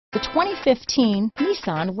The 2015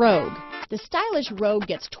 Nissan Rogue. The stylish Rogue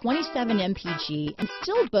gets 27 mpg and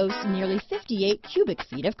still boasts nearly 58 cubic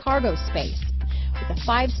feet of cargo space. With a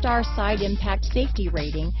 5-star side impact safety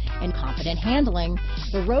rating and confident handling,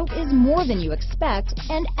 the Rogue is more than you expect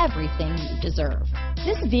and everything you deserve.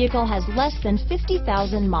 This vehicle has less than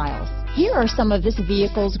 50,000 miles. Here are some of this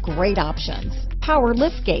vehicle's great options: power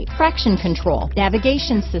liftgate, traction control,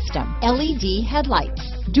 navigation system, LED headlights,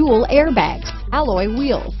 dual airbags, alloy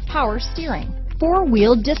wheels, power steering,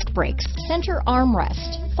 4-wheel disc brakes, center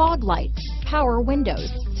armrest, fog lights, power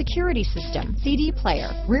windows, security system, CD player,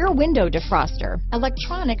 rear window defroster,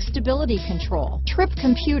 electronic stability control, trip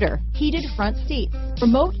computer, heated front seats,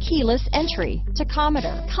 remote keyless entry,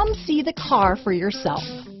 tachometer. Come see the car for yourself.